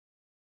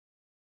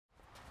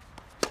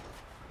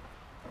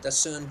Da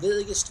Søren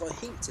Wedege strøg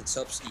helt til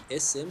tops i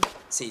SM,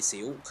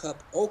 TCO Cup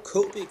og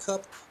KB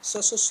Cup,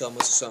 så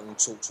sommersæsonen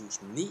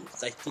 2009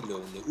 rigtig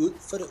lovende ud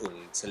for det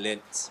unge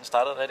talent. Jeg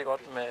startede rigtig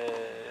godt med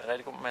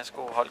en masse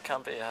gode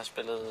holdkampe. Jeg har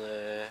spillet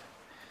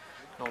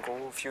nogle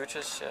gode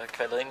futures. Jeg har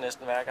kvalet ind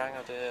næsten hver gang,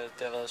 og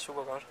det har været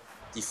super godt.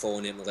 De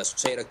fornemme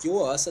resultater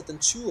gjorde også, at den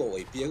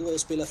 20-årige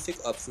Birkerødspiller fik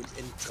opfyldt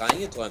en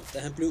drengedrøm, da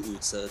han blev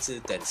udtaget til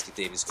det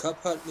danske Davis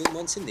Cup-hold mod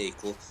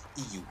Montenegro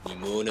i juni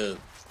måned.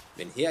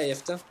 Men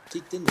herefter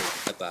gik det ned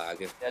ad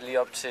bakke. Jeg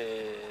lige op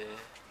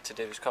til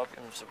Davis Cup,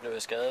 så blev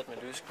jeg skadet med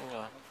lysken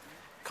og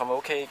kom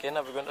okay igen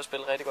og begyndte at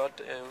spille rigtig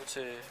godt ud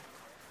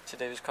til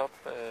Davis Cup.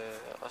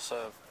 Og så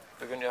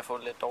begyndte jeg at få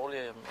det lidt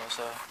dårligt, og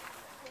så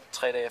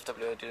 3 dage efter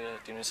blev jeg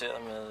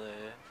diagnosticeret med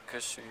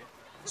kystsyge.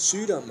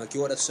 Sygdommen har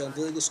gjort, at Søren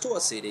Wedege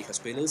stort set ikke har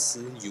spillet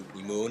siden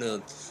juni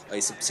måned, og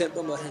i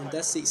september måtte han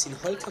da se sine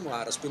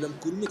holdkammerater spille om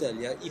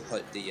guldmedaljer i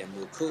hold-DM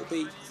mod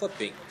KB fra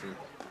bænken.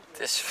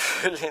 Det er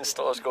selvfølgelig en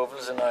stor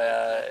skuffelse, når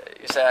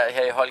især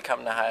her i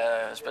holdkampene har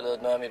jeg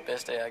spillet noget af mit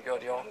bedste, jeg har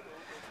gjort i år.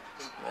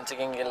 Men til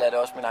gengæld er det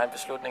også min egen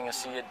beslutning at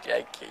sige,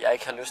 at jeg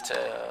ikke har lyst til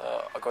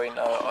at gå ind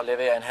og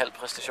levere en halv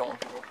præstation.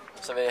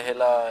 Så vil jeg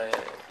hellere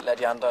lade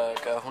de andre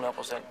gøre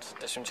 100%.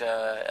 Det synes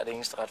jeg er det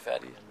eneste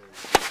retfærdige.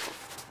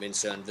 Men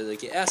Søren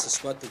Wedege er så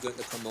småt begyndt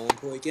at komme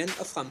ovenpå igen,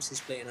 og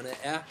fremtidsplanerne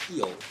er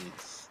i orden.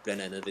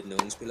 Blandt andet vil den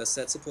unge spiller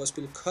satse på at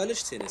spille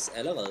college-tennis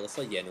allerede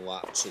fra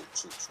januar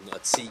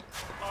 2010.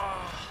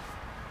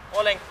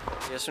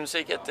 Jeg synes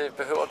ikke, at det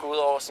behøver at gå ud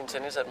over sin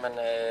tennis, at man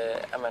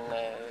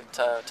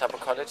tager på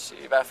college.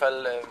 I hvert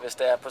fald, hvis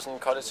det er på sådan en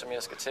college, som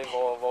jeg skal til,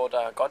 hvor der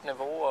er godt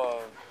niveau,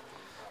 og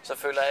så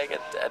føler jeg ikke,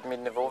 at mit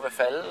niveau vil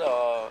falde,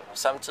 og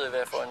samtidig vil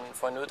jeg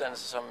få en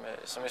uddannelse,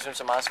 som jeg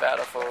synes er meget svært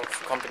at få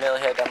kombineret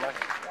her i Danmark.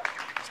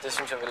 Så det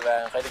synes jeg vil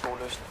være en rigtig god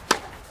løsning.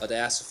 Og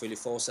der er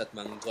selvfølgelig fortsat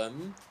mange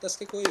drømme, der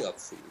skal gå i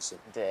opfyldelse.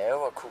 Det er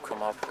jo at kunne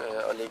komme op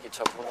og ligge i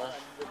top 100,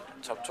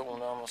 top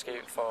 200 måske,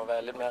 for at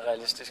være lidt mere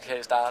realistisk her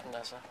i starten.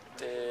 Altså.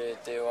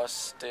 Det er jo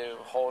også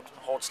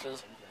hårdt slid.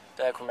 Det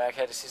har jeg kunne mærke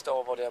her det sidste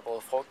år, hvor det har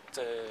båret frugt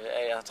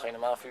af, at jeg har trænet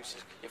meget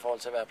fysisk i forhold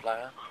til at være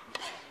plejer.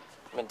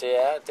 Men det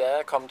er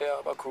at komme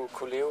derop og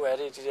kunne leve af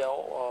det i de der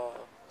år,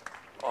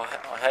 og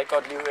have et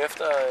godt liv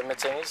efter med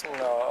tennisen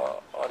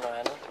og noget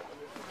andet.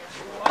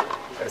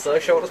 Er det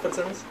stadig sjovt at spille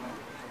tennis?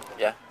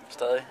 Ja,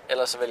 stadig.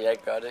 Ellers så vil jeg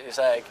ikke gøre det.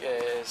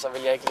 Så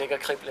vil jeg ikke ligge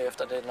og krible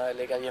efter det, når jeg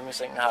ligger hjemme i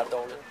sengen og har det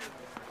dårligt.